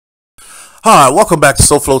Hi, welcome back to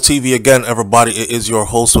SouFLoTV again, everybody. It is your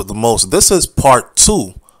host with the most. This is part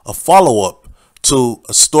two, a follow-up to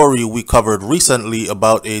a story we covered recently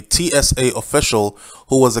about a TSA official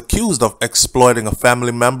who was accused of exploiting a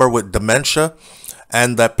family member with dementia,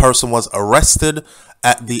 and that person was arrested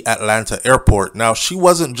at the Atlanta airport. Now, she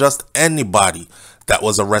wasn't just anybody that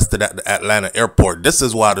was arrested at the Atlanta airport. This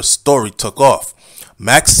is why the story took off.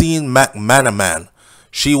 Maxine McManaman.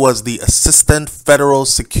 She was the Assistant Federal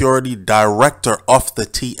Security Director of the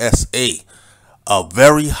TSA, a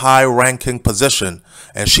very high-ranking position,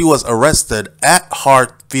 and she was arrested at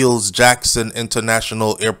Hartsfield-Jackson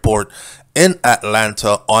International Airport in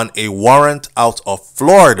Atlanta on a warrant out of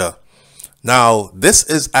Florida. Now, this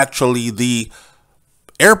is actually the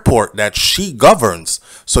airport that she governs,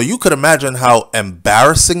 so you could imagine how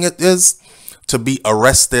embarrassing it is to be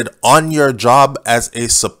arrested on your job as a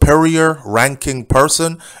superior ranking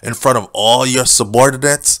person in front of all your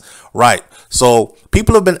subordinates. Right. So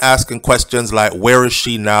people have been asking questions like, where is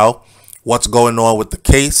she now? What's going on with the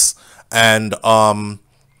case? And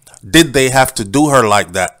did they have to do her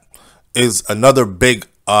like that? Is another big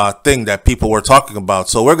thing that people were talking about.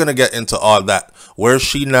 So we're going to get into all that. Where is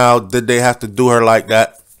she now? Did they have to do her like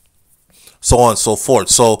that? So on and so forth.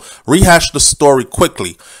 So rehash the story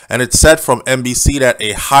quickly. And it said from NBC that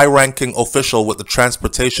a high-ranking official with the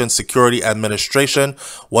Transportation Security Administration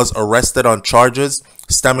was arrested on charges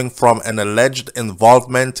stemming from an alleged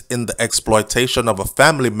involvement in the exploitation of a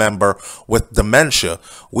family member with dementia.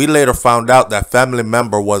 We later found out that family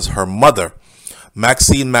member was her mother.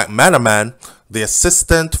 Maxine McManaman, the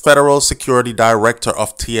Assistant Federal Security Director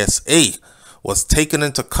of TSA, was taken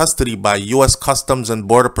into custody by U.S. Customs and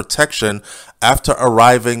Border Protection after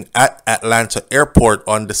arriving at Atlanta Airport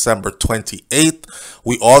on December 28th.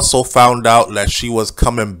 We also found out that she was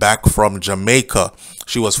coming back from Jamaica.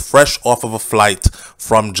 She was fresh off of a flight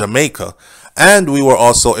from Jamaica. And we were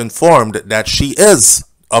also informed that she is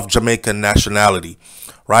of Jamaican nationality,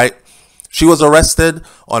 right? She was arrested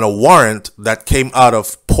on a warrant that came out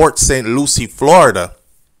of Port St. Lucie, Florida,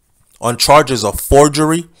 on charges of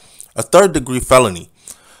forgery, a third-degree felony.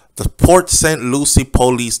 The Port St. Lucie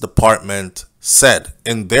Police Department said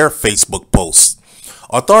in their Facebook post.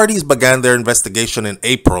 Authorities began their investigation in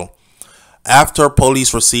April after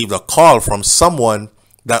police received a call from someone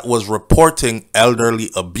that was reporting elderly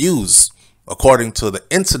abuse, according to the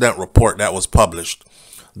incident report that was published.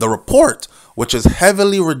 The report, which is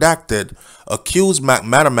heavily redacted, accused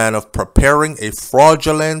McManaman of preparing a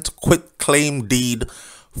fraudulent quitclaim deed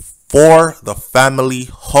for the family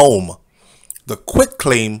home. The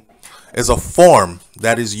quitclaim is a form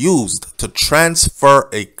that is used to transfer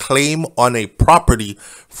a claim on a property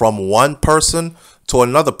from one person to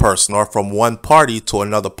another person or from one party to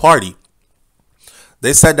another party.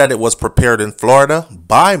 They said that it was prepared in Florida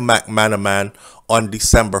by McManaman on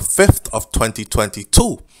December 5th of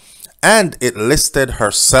 2022, and it listed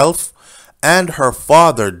herself and her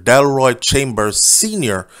father, Delroy Chambers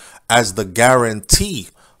Sr., as the guarantee,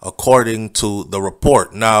 according to the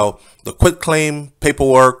report. Now, the quitclaim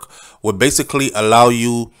paperwork would basically allow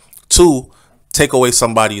you to take away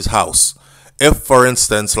somebody's house. If, for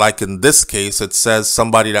instance, like in this case, it says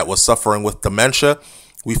somebody that was suffering with dementia,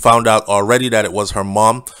 we found out already that it was her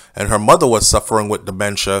mom, and her mother was suffering with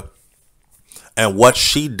dementia. And what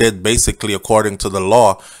she did, basically, according to the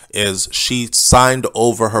law, is she signed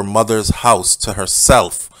over her mother's house to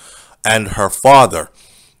herself and her father.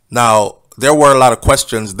 Now, there were a lot of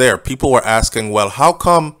questions there. People were asking, well, how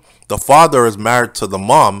come the father is married to the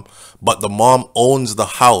mom, but the mom owns the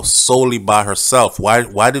house solely by herself?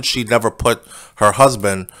 Why did she never put her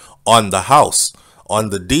husband on the house, on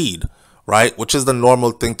the deed, right? Which is the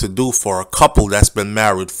normal thing to do for a couple that's been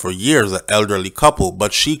married for years, an elderly couple,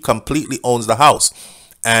 but she completely owns the house.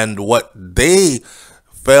 And what they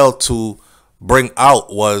failed to bring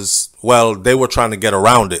out was, well, they were trying to get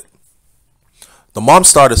around it. The mom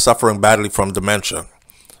started suffering badly from dementia,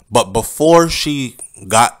 but before she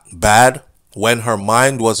got bad, when her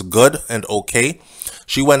mind was good and okay,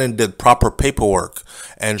 she went and did proper paperwork,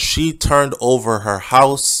 and she turned over her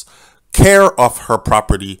house, care of her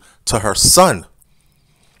property, to her son.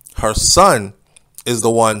 Her son is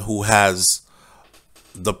the one who has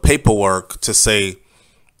the paperwork to say,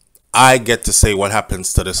 I get to say what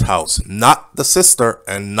happens to this house, not the sister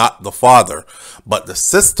and not the father. But the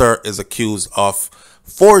sister is accused of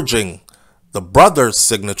forging the brother's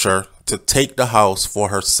signature to take the house for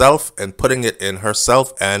herself and putting it in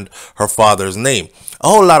herself and her father's name. A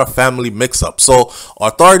whole lot of family mix-up. So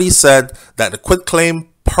authorities said that the quitclaim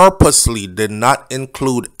purposely did not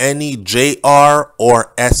include any JR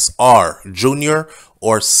or SR, junior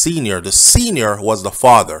or senior. The senior was the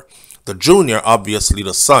father. The junior, obviously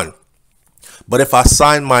the son. But if I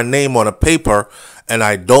sign my name on a paper and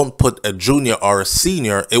I don't put a junior or a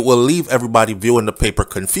senior, it will leave everybody viewing the paper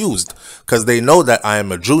confused because they know that I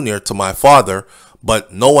am a junior to my father,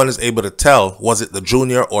 but no one is able to tell was it the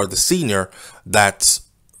junior or the senior that's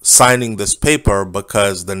signing this paper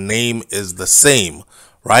because the name is the same,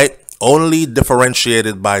 right? Only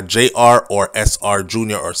differentiated by JR or SR,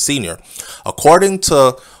 junior or senior. According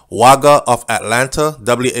to WAGA of Atlanta,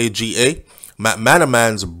 WAGA,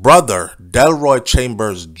 McManaman's brother, Delroy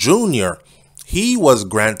Chambers Jr., he was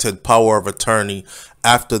granted power of attorney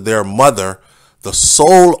after their mother, the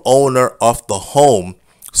sole owner of the home,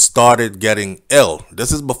 started getting ill.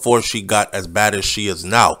 This is before she got as bad as she is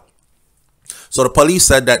now. So the police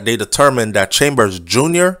said that they determined that Chambers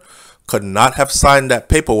Jr. could not have signed that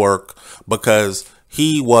paperwork because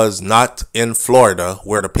he was not in Florida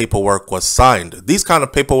where the paperwork was signed. These kind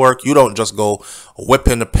of paperwork, you don't just go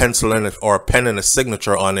whipping a pencil in it or a pen and a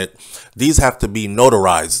signature on it. These have to be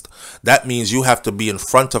notarized. That means you have to be in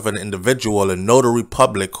front of an individual, a notary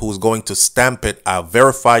public, who's going to stamp it,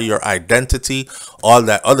 verify your identity, all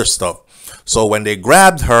that other stuff. So when they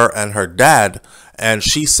grabbed her and her dad, and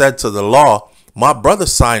she said to the law, "My brother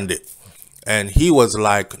signed it." And he was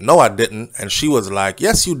like, "No, I didn't." And she was like,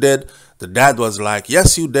 "Yes, you did." The dad was like,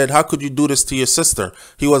 "Yes, you did. How could you do this to your sister?"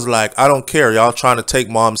 He was like, "I don't care. Y'all trying to take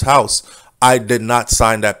mom's house. I did not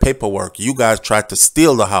sign that paperwork. You guys tried to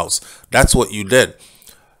steal the house. That's what you did."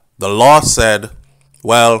 The law said,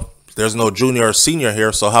 "Well, there's no junior or senior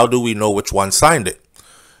here, so how do we know which one signed it?"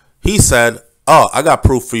 He said, "Oh, I got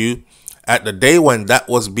proof for you. At the day when that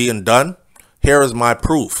was being done, here is my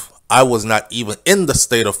proof. I was not even in the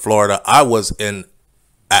state of Florida. I was in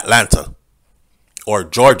Atlanta or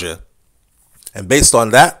Georgia." And based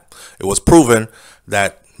on that, it was proven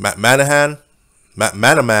that McManaman,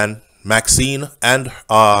 Maxine, and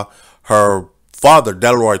her father,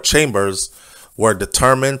 Delroy Chambers, were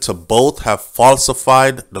determined to both have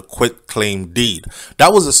falsified the quitclaim deed.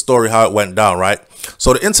 That was the story, how it went down, right?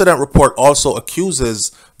 So the incident report also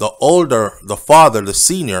accuses the father, the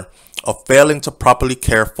senior, of failing to properly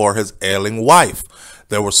care for his ailing wife.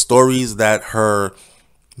 There were stories that her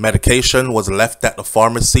medication was left at the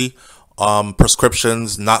pharmacy,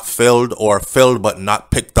 prescriptions not filled or filled but not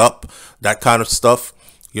picked up, that kind of stuff.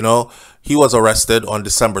 You know, he was arrested on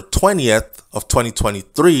December 20th of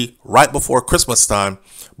 2023, right before Christmas time,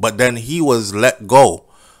 but then he was let go.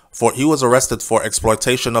 He was arrested for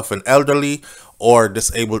exploitation of an elderly or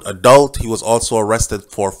disabled adult. He was also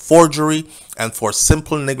arrested for forgery and for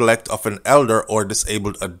simple neglect of an elder or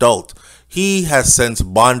disabled adult. He has since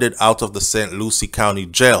bonded out of the St. Lucie County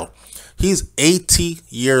Jail. He's 80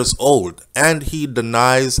 years old, and he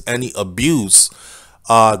denies any abuse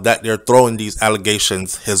that they're throwing these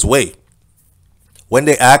allegations his way. When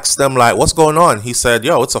they asked them, like, what's going on? He said,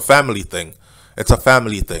 "Yo, it's a family thing. It's a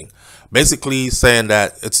family thing." Basically saying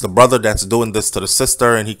that it's the brother that's doing this to the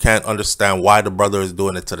sister, and he can't understand why the brother is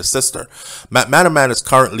doing it to the sister. McManaman is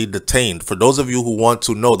currently detained. For those of you who want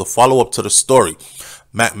to know the follow-up to the story,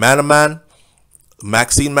 Maxine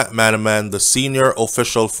McManaman, the senior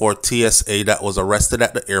official for TSA that was arrested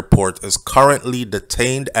at the airport, is currently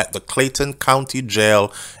detained at the Clayton County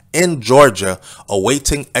Jail in Georgia,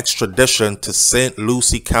 awaiting extradition to St.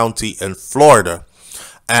 Lucie County in Florida.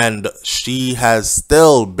 And she has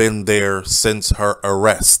still been there since her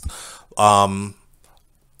arrest.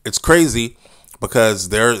 It's crazy because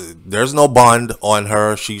there's no bond on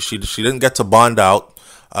her. She didn't get to bond out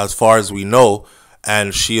as far as we know.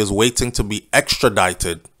 And she is waiting to be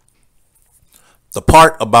extradited. The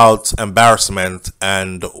part about embarrassment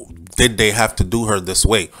and did they have to do her this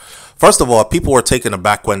way? First of all, people were taken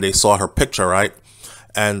aback when they saw her picture, right?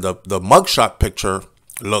 And the mugshot picture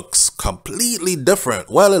looks completely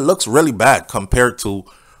different. Well, it looks really bad compared to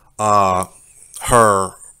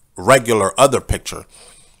her regular other picture.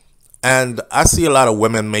 And I see a lot of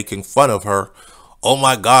women making fun of her. "Oh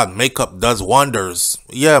my God, makeup does wonders."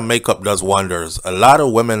 Yeah, makeup does wonders. A lot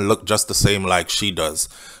of women look just the same like she does,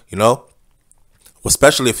 you know?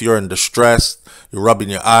 Especially if you're in distress, you're rubbing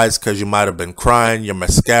your eyes because you might have been crying. Your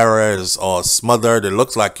mascara is all smothered. It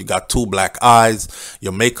looks like you got two black eyes.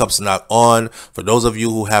 Your makeup's not on. For those of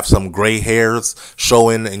you who have some gray hairs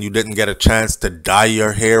showing and you didn't get a chance to dye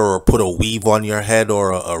your hair or put a weave on your head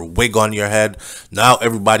or a wig on your head, now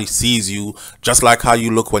everybody sees you just like how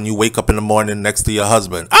you look when you wake up in the morning next to your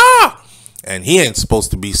husband. Ah! And he ain't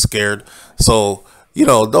supposed to be scared. So, you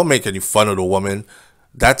know, don't make any fun of the woman.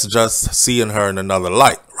 That's just seeing her in another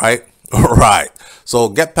light, right? Right. So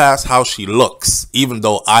get past how she looks, even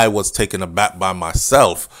though I was taken aback by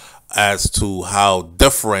myself as to how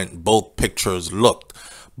different both pictures looked.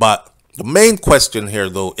 But the main question here,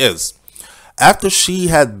 though, is after she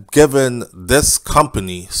had given this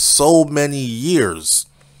company so many years,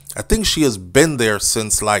 I think she has been there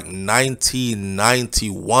since like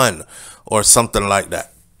 1991 or something like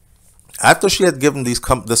that. After she had given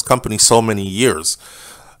this company so many years,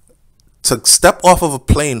 to step off of a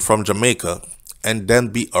plane from Jamaica and then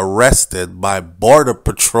be arrested by Border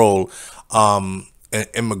Patrol and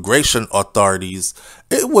immigration authorities,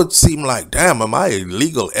 it would seem like, damn, am I a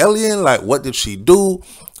legal alien? Like, what did she do?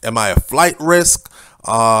 Am I a flight risk?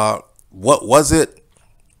 What was it?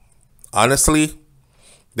 Honestly,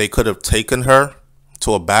 they could have taken her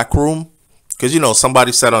to a back room. Because, you know,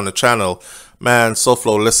 somebody said on the channel, man,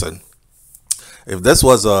 SouFlo, listen, if this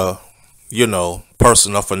was a, you know,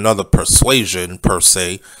 person of another persuasion, per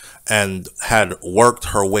se, and had worked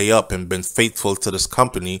her way up and been faithful to this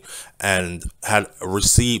company and had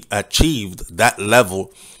achieved that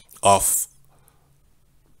level of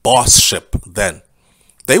bossship, then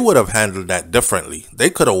they would have handled that differently. They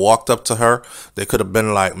could have walked up to her. They could have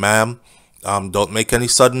been like, ma'am, don't make any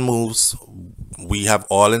sudden moves. We have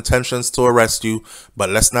all intentions to arrest you, but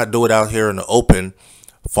let's not do it out here in the open.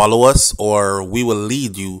 Follow us or we will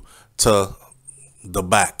lead you to the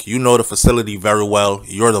back. You know the facility very well.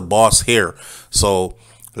 You're the boss here. So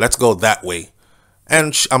let's go that way.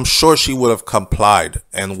 And I'm sure she would have complied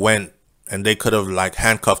and went, and they could have like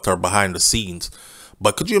handcuffed her behind the scenes.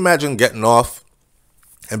 But could you imagine getting off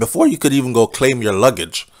and before you could even go claim your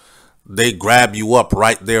luggage, they grab you up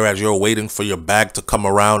right there as you're waiting for your bag to come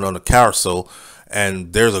around on the carousel,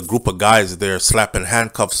 and there's a group of guys there slapping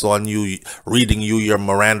handcuffs on you, reading you your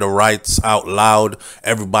Miranda rights out loud.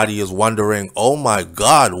 Everybody is wondering, oh my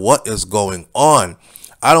God, what is going on?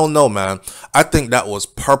 I don't know, man. I think that was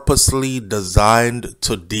purposely designed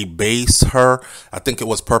to debase her. I think it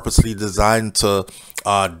was purposely designed to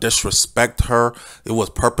disrespect her. It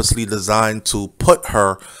was purposely designed to put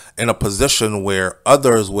her in a position where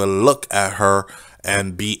others will look at her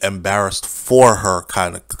and be embarrassed for her,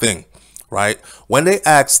 kind of thing, right? When they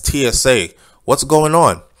asked TSA, what's going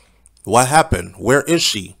on? What happened? Where is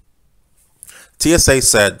she? TSA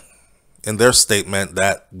said in their statement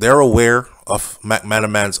that they're aware of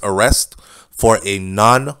McManaman's arrest for a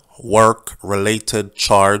non-work related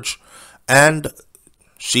charge, and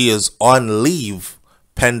she is on leave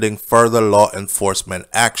pending further law enforcement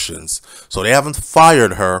actions. So they haven't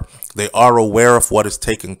fired her. They are aware of what is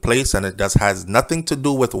taking place, and it has nothing to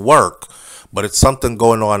do with work, but it's something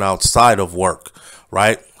going on outside of work,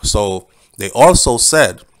 right? So they also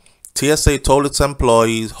said TSA told its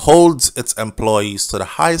employees, holds its employees to the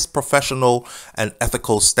highest professional and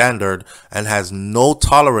ethical standard and has no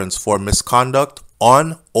tolerance for misconduct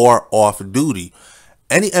on or off duty.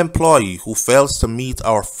 Any employee who fails to meet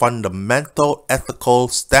our fundamental ethical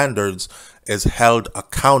standards is held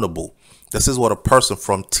accountable. This is what a person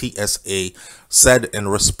from TSA said in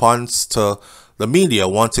response to the media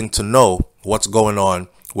wanting to know what's going on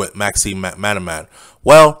with Maxine McManaman.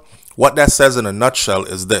 Well, what that says in a nutshell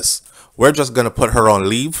is this. We're just going to put her on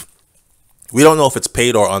leave. We don't know if it's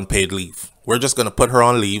paid or unpaid leave. We're just going to put her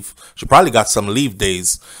on leave. She probably got some leave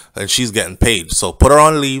days and she's getting paid. So put her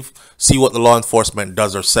on leave, see what the law enforcement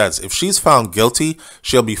does or says. If she's found guilty,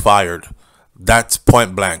 she'll be fired. That's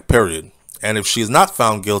point blank, period. And if she's not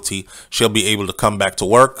found guilty, she'll be able to come back to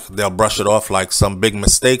work. They'll brush it off like some big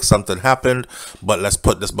mistake, something happened, but let's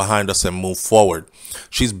put this behind us and move forward.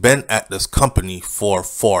 She's been at this company for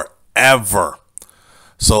forever.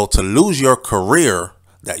 So to lose your career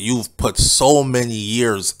that you've put so many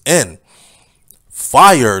years in,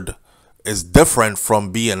 fired is different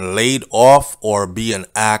from being laid off or being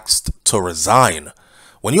asked to resign.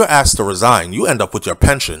 When you're asked to resign, you end up with your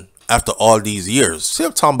pension after all these years. See,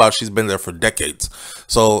 I'm talking about she's been there for decades.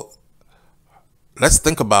 So let's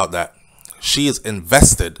think about that. She is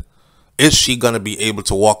invested. Is she going to be able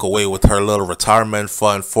to walk away with her little retirement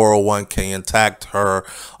fund, 401k intact, her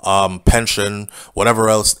pension, whatever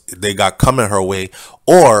else they got coming her way?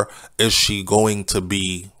 Or is she going to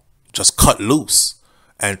be just cut loose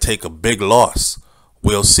and take a big loss?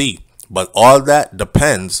 We'll see. But all that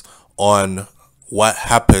depends on what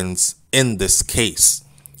happens in this case,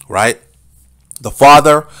 right? The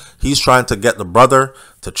father, he's trying to get the brother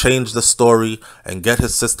to change the story and get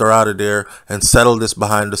his sister out of there and settle this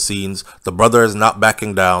behind the scenes. The brother is not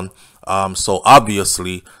backing down. So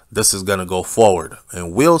obviously this is going to go forward,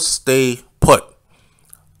 and we'll stay put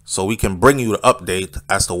so we can bring you the update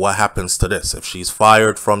as to what happens to this. If she's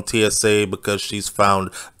fired from TSA because she's found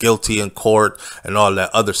guilty in court and all that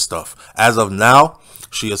other stuff. As of now,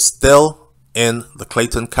 she is still in the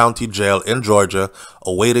Clayton County Jail in Georgia,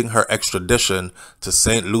 awaiting her extradition to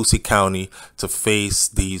St. Lucie County to face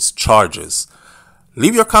these charges.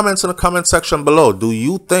 Leave your comments in the comment section below. Do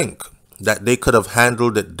you think that they could have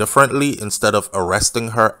handled it differently instead of arresting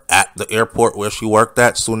her at the airport where she worked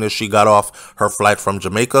at as soon as she got off her flight from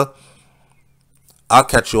Jamaica? I'll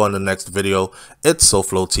catch you on the next video. It's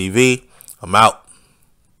SouFLoTV. I'm out.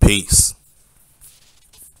 Peace.